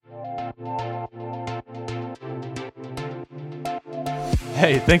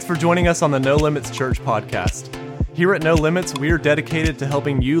Hey, thanks for joining us on the No Limits Church podcast. Here at No Limits, we are dedicated to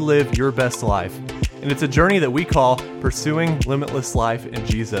helping you live your best life. And it's a journey that we call Pursuing Limitless Life in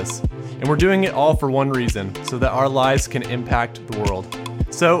Jesus. And we're doing it all for one reason, so that our lives can impact the world.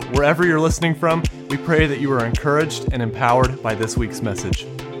 So, wherever you're listening from, we pray that you are encouraged and empowered by this week's message.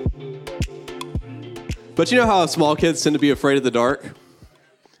 But you know how small kids tend to be afraid of the dark?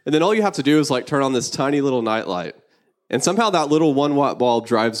 And then all you have to do is turn on this tiny little nightlight. And somehow that little 1-watt bulb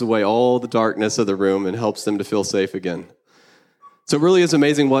drives away all the darkness of the room and helps them to feel safe again. So it really is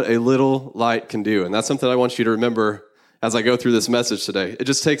amazing what a little light can do. And that's something I want you to remember as I go through this message today. It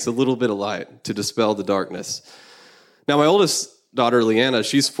just takes a little bit of light to dispel the darkness. Now, my oldest daughter, Leanna,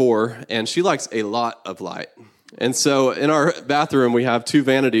 she's 4, and she likes a lot of light. And so in our bathroom, we have 2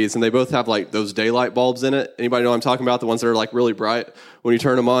 vanities, and they both have those daylight bulbs in it. Anybody know what I'm talking about? The ones that are really bright when you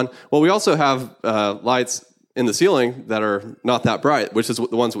turn them on? Well, we also have lights in the ceiling that are not that bright, which is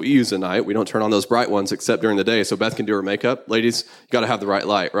the ones we use at night. We don't turn on those bright ones except during the day, so Beth can do her makeup. Ladies, you got to have the right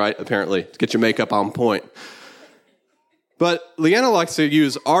light, right? Apparently, to get your makeup on point. But Leanna likes to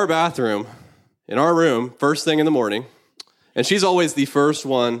use our bathroom in our room first thing in the morning, and she's always the first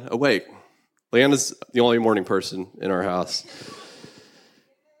one awake. Leanna's the only morning person in our house.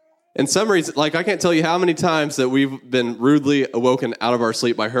 And some reason, I can't tell you how many times that we've been rudely awoken out of our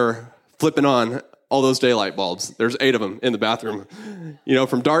sleep by her flipping on all those daylight bulbs. There's 8 of them in the bathroom,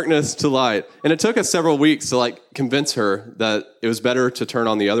 from darkness to light. And it took us several weeks to convince her that it was better to turn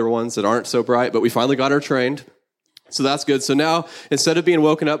on the other ones that aren't so bright, but we finally got her trained. So that's good. So now, instead of being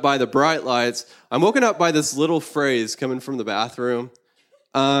woken up by the bright lights, I'm woken up by this little phrase coming from the bathroom: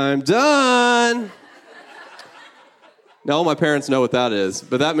 "I'm done." Now, all my parents know what that is,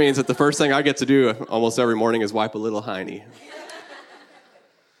 but that means that the first thing I get to do almost every morning is wipe a little hiney.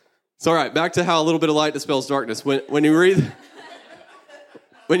 So, all right, back to how a little bit of light dispels darkness. When you read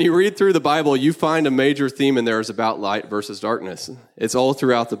through the Bible, you find a major theme in there is about light versus darkness. It's all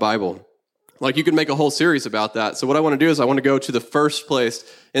throughout the Bible. You could make a whole series about that. So what I want to do is I want to go to the first place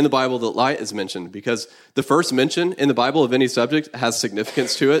in the Bible that light is mentioned, because the first mention in the Bible of any subject has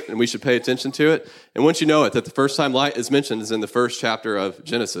significance to it, and we should pay attention to it. And once you know it, that the first time light is mentioned is in the first chapter of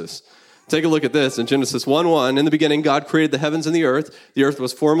Genesis. Take a look at this. In Genesis 1:1, in the beginning, God created the heavens and the earth. The earth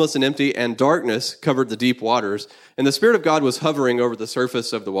was formless and empty, and darkness covered the deep waters. And the Spirit of God was hovering over the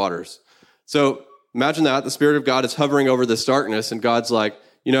surface of the waters. So imagine that. The Spirit of God is hovering over this darkness, and God's like,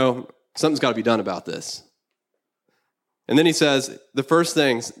 something's got to be done about this. And then he says, the first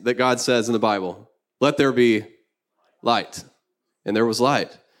things that God says in the Bible: let there be light. And there was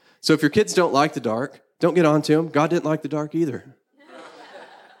light. So if your kids don't like the dark, don't get on to them. God didn't like the dark either.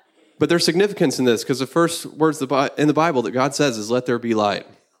 But there's significance in this, because the first words in the Bible that God says is, let there be light.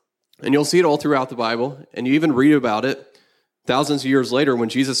 And you'll see it all throughout the Bible, and you even read about it thousands of years later when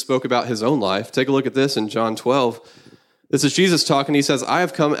Jesus spoke about his own life. Take a look at this in John 12. This is Jesus talking. He says, I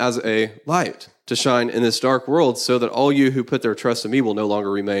have come as a light to shine in this dark world, so that all you who put their trust in me will no longer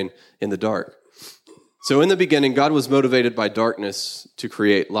remain in the dark. So in the beginning, God was motivated by darkness to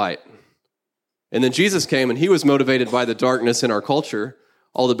create light. And then Jesus came, and he was motivated by the darkness in our culture,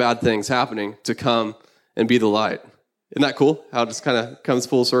 all the bad things happening, to come and be the light. Isn't that cool? How it just kind of comes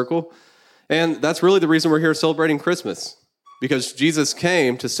full circle? And that's really the reason we're here celebrating Christmas, because Jesus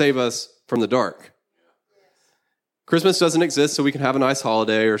came to save us from the dark. Christmas doesn't exist so we can have a nice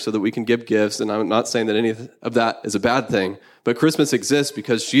holiday or so that we can give gifts, and I'm not saying that any of that is a bad thing, but Christmas exists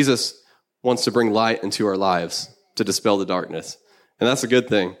because Jesus wants to bring light into our lives to dispel the darkness, and that's a good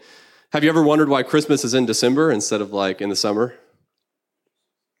thing. Have you ever wondered why Christmas is in December instead of in the summer?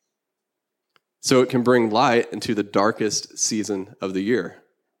 So it can bring light into the darkest season of the year.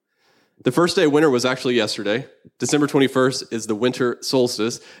 The first day of winter was actually yesterday. December 21st is the winter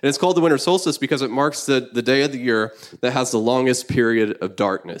solstice. And it's called the winter solstice because it marks the day of the year that has the longest period of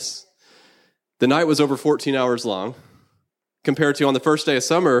darkness. The night was over 14 hours long. Compared to on the first day of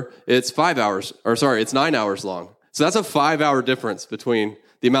summer, it's 9 hours long. So that's a 5-hour difference between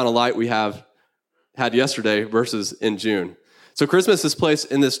the amount of light we had yesterday versus in June. So Christmas is placed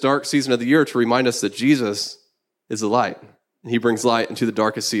in this dark season of the year to remind us that Jesus is the light. And he brings light into the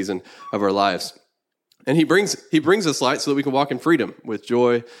darkest season of our lives. And he brings us light so that we can walk in freedom with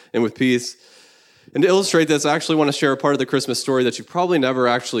joy and with peace. And to illustrate this, I actually want to share a part of the Christmas story that you probably never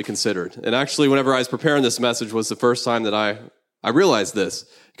actually considered. And actually, whenever I was preparing this message was the first time that I realized this.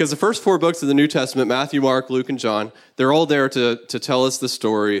 Because the first 4 books of the New Testament, Matthew, Mark, Luke, and John, they're all there to tell us the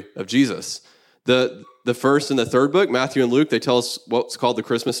story of Jesus. The first and the third book, Matthew and Luke, they tell us what's called the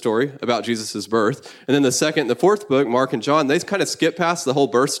Christmas story about Jesus' birth. And then the second and the fourth book, Mark and John, they kind of skip past the whole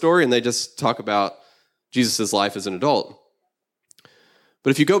birth story and they just talk about Jesus' life as an adult. But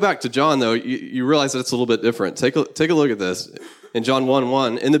if you go back to John, though, you realize that it's a little bit different. Take a look at this. In John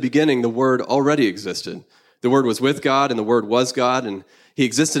 1:1, in the beginning, the Word already existed. The Word was with God, and the Word was God, and he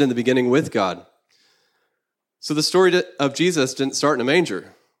existed in the beginning with God. So the story of Jesus didn't start in a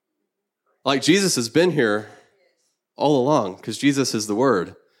manger. Like, Jesus has been here all along because Jesus is the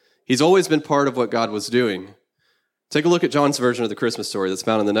Word. He's always been part of what God was doing. Take a look at John's version of the Christmas story that's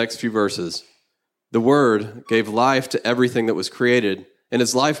found in the next few verses. The Word gave life to everything that was created, and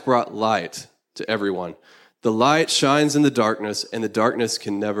his life brought light to everyone. The light shines in the darkness, and the darkness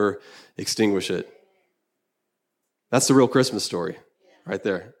can never extinguish it. That's the real Christmas story right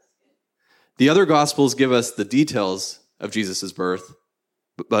there. The other Gospels give us the details of Jesus' birth,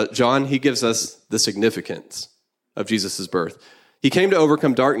 but John, he gives us the significance of Jesus' birth. He came to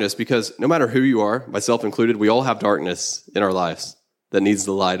overcome darkness because no matter who you are, myself included, we all have darkness in our lives that needs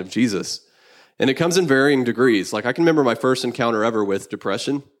the light of Jesus. And it comes in varying degrees. Like, I can remember my first encounter ever with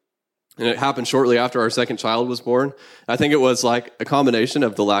depression, and it happened shortly after our second child was born. I think it was like a combination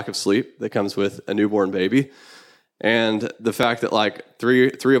of the lack of sleep that comes with a newborn baby and the fact that like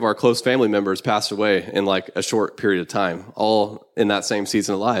three of our close family members passed away in like a short period of time, all in that same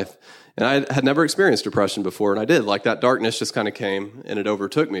season of life. And I had never experienced depression before, and I did. Like, that darkness just kind of came and it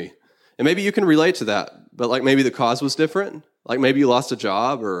overtook me. And maybe you can relate to that, but like maybe the cause was different. Like maybe you lost a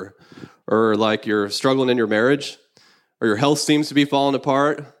job or like you're struggling in your marriage, or your health seems to be falling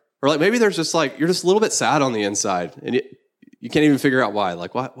apart, or like maybe there's just like, you're just a little bit sad on the inside and you can't even figure out why.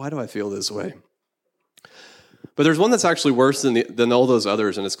 Like, why do I feel this way? But there's one that's actually worse than all those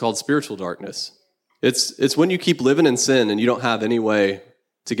others, and it's called spiritual darkness. It's when you keep living in sin and you don't have any way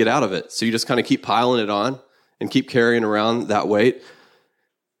to get out of it. So you just kind of keep piling it on and keep carrying around that weight.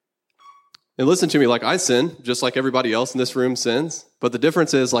 And listen to me, like, I sin just like everybody else in this room sins. But the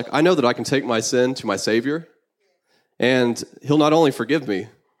difference is, like, I know that I can take my sin to my Savior, and he'll not only forgive me,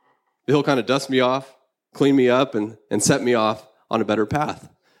 but he'll kind of dust me off, clean me up, and set me off on a better path.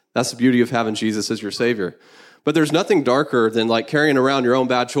 That's the beauty of having Jesus as your Savior. But there's nothing darker than like carrying around your own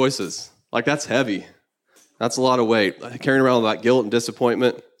bad choices. Like, that's heavy. That's a lot of weight. Like, carrying around that guilt and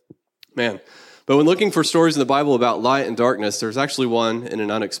disappointment, man. But when looking for stories in the Bible about light and darkness, there's actually one in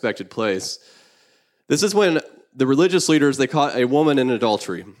an unexpected place. This is when the religious leaders, they caught a woman in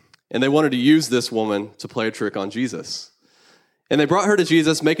adultery, and they wanted to use this woman to play a trick on Jesus. And they brought her to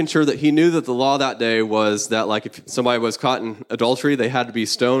Jesus, making sure that he knew that the law that day was that, like, if somebody was caught in adultery, they had to be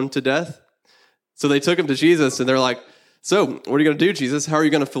stoned to death. So they took him to Jesus, and they're like, so what are you going to do, Jesus? How are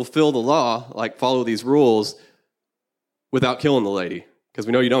you going to fulfill the law, like follow these rules without killing the lady? Because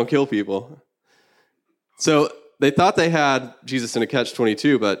we know you don't kill people. So they thought they had Jesus in a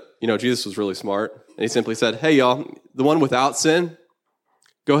catch-22, but, Jesus was really smart. And he simply said, hey, y'all, the one without sin,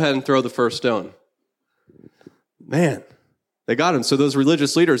 go ahead and throw the first stone. Man, they got him. So those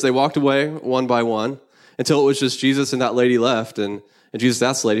religious leaders, they walked away one by one until it was just Jesus and that lady left. And Jesus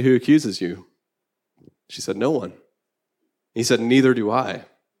asked the lady, who accuses you? She said, no one. He said, neither do I.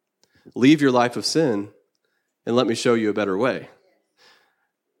 Leave your life of sin and let me show you a better way.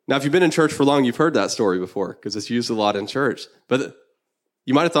 Now, if you've been in church for long, you've heard that story before because it's used a lot in church. But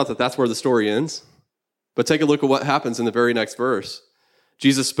you might have thought that that's where the story ends. But take a look at what happens in the very next verse.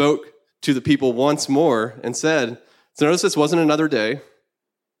 Jesus spoke to the people once more and said, so notice this wasn't another day.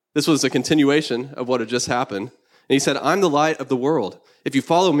 This was a continuation of what had just happened. And he said, I'm the light of the world. If you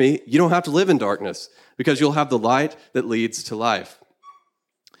follow me, you don't have to live in darkness because you'll have the light that leads to life.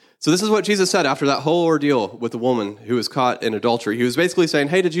 So this is what Jesus said after that whole ordeal with the woman who was caught in adultery. He was basically saying,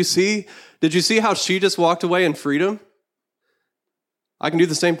 hey, did you see how she just walked away in freedom? I can do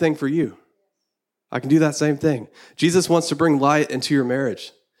the same thing for you. I can do that same thing. Jesus wants to bring light into your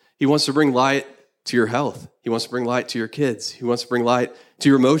marriage. He wants to bring light to your health. He wants to bring light to your kids. He wants to bring light to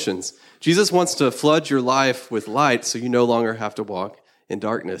your emotions. Jesus wants to flood your life with light so you no longer have to walk in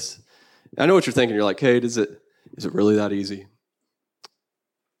darkness. I know what you're thinking. You're like, Kate, is it really that easy?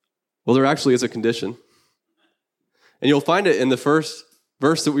 Well, there actually is a condition. And you'll find it in the first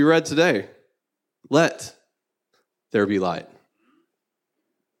verse that we read today. Let there be light.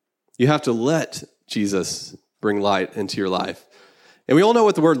 You have to let Jesus bring light into your life. And we all know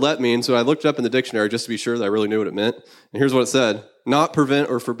what the word let means, so I looked it up in the dictionary just to be sure that I really knew what it meant. And here's what it said. Not prevent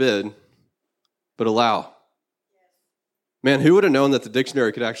or forbid, but allow. Man, who would have known that the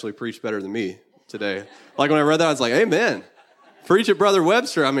dictionary could actually preach better than me today? Like when I read that, I was like, amen. Preach it, Brother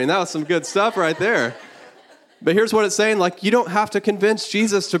Webster. I mean, that was some good stuff right there. But here's what it's saying. Like, you don't have to convince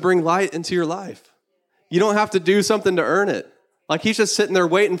Jesus to bring light into your life. You don't have to do something to earn it. Like, he's just sitting there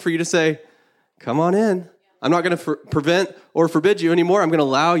waiting for you to say, come on in. I'm not going to prevent or forbid you anymore. I'm going to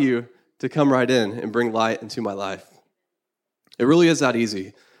allow you to come right in and bring light into my life. It really is that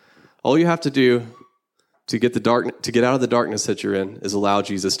easy. All you have to do to get out of the darkness that you're in is allow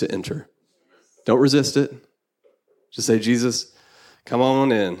Jesus to enter. Don't resist it. Just say, Jesus, come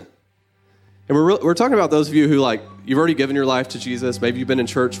on in. And we're talking about those of you who, you've already given your life to Jesus. Maybe you've been in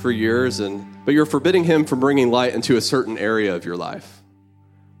church for years, but you're forbidding him from bringing light into a certain area of your life.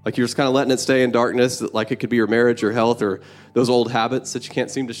 You're just kind of letting it stay in darkness, like it could be your marriage, your health, or those old habits that you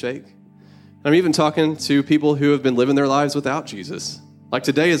can't seem to shake. And I'm even talking to people who have been living their lives without Jesus.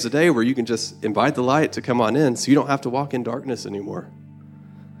 Today is a day where you can just invite the light to come on in so you don't have to walk in darkness anymore.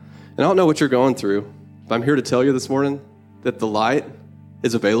 And I don't know what you're going through, but I'm here to tell you this morning that the light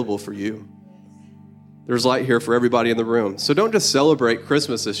is available for you. There's light here for everybody in the room. So don't just celebrate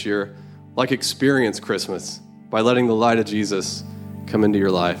Christmas this year, experience Christmas by letting the light of Jesus come into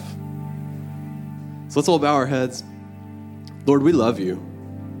your life. So let's all bow our heads. Lord, we love you.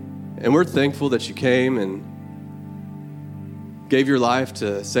 And we're thankful that you came and gave your life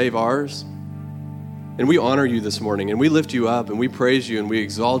to save ours. And we honor you this morning, and we lift you up, and we praise you, and we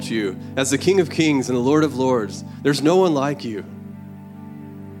exalt you as the King of Kings and the Lord of Lords. There's no one like you.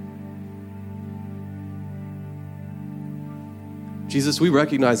 Jesus, we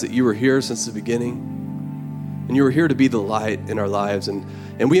recognize that you were here since the beginning, and you were here to be the light in our lives, and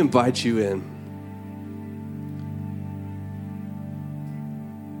we invite you in.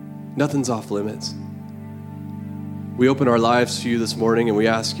 Nothing's off limits. We open our lives to you this morning, and we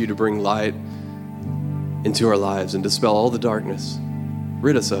ask you to bring light into our lives and dispel all the darkness.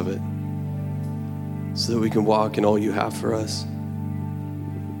 Rid us of it so that we can walk in all you have for us.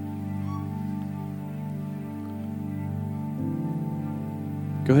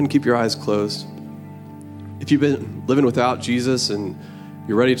 Go ahead and keep your eyes closed. If you've been living without Jesus and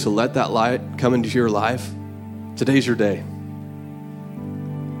you're ready to let that light come into your life, today's your day.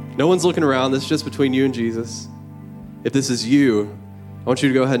 No one's looking around. This is just between you and Jesus. If this is you, I want you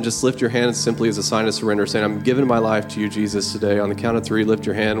to go ahead and just lift your hand simply as a sign of surrender, saying, I'm giving my life to you, Jesus, today. On the count of 3, lift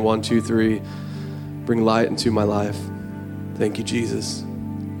your hand. 1, 2, 3. Bring light into my life. Thank you, Jesus.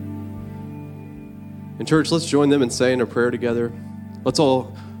 And church, let's join them in saying a prayer together. Let's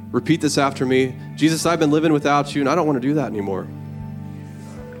all repeat this after me. Jesus, I've been living without you, and I don't want to do that anymore.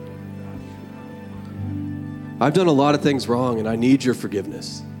 I've done a lot of things wrong, and I need your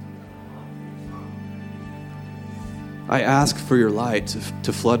forgiveness. I ask for your light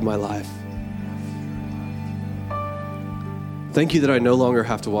to flood my life. Thank you that I no longer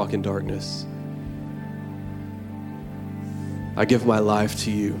have to walk in darkness. I give my life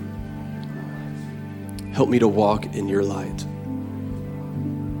to you. Help me to walk in your light.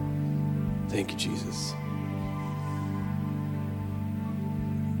 Thank you, Jesus.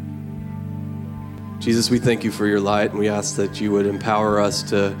 Jesus, we thank you for your light, and we ask that you would empower us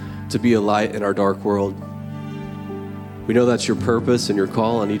to be a light in our dark world. We know that's your purpose and your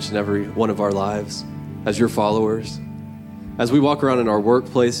call on each and every one of our lives as your followers. As we walk around in our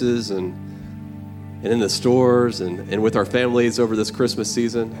workplaces and in the stores and with our families over this Christmas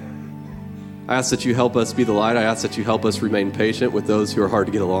season, I ask that you help us be the light. I ask that you help us remain patient with those who are hard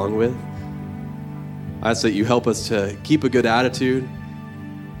to get along with. I ask that you help us to keep a good attitude.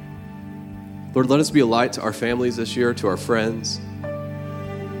 Lord, let us be a light to our families this year, to our friends,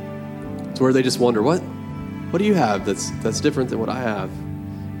 to where they just wonder, what do you have that's different than what I have?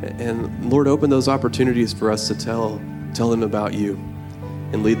 And Lord, open those opportunities for us to tell them about you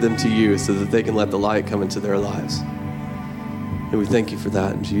and lead them to you so that they can let the light come into their lives. And we thank you for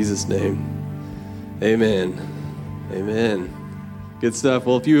that in Jesus' name. Amen. Amen. Good stuff.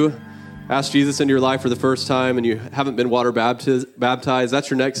 Well, if you asked Jesus into your life for the first time and you haven't been water baptized, that's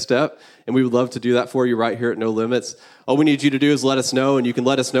your next step. And we would love to do that for you right here at No Limits. All we need you to do is let us know, and you can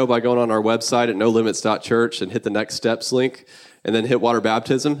let us know by going on our website at nolimits.church and hit the next steps link, and then hit water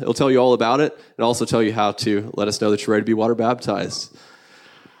baptism. It'll tell you all about it, and also tell you how to let us know that you're ready to be water baptized.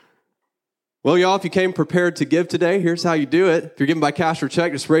 Well, y'all, if you came prepared to give today, here's how you do it. If you're giving by cash or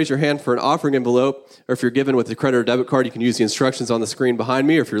check, just raise your hand for an offering envelope. Or if you're giving with a credit or debit card, you can use the instructions on the screen behind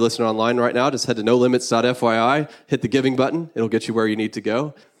me. Or if you're listening online right now, just head to nolimits.fyi, hit the giving button. It'll get you where you need to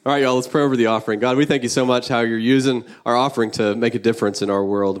go. All right, y'all, let's pray over the offering. God, we thank you so much how you're using our offering to make a difference in our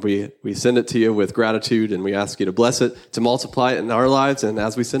world. We send it to you with gratitude, and we ask you to bless it, to multiply it in our lives, and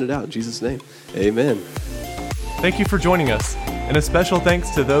as we send it out, in Jesus' name, amen. Thank you for joining us, and a special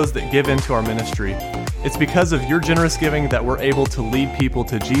thanks to those that give into our ministry. It's because of your generous giving that we're able to lead people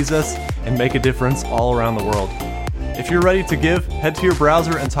to Jesus and make a difference all around the world. If you're ready to give, head to your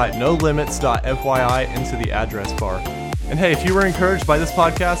browser and type nolimits.fyi into the address bar. And hey, if you were encouraged by this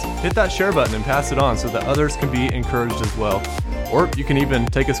podcast, hit that share button and pass it on so that others can be encouraged as well. Or you can even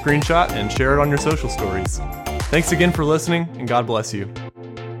take a screenshot and share it on your social stories. Thanks again for listening, and God bless you.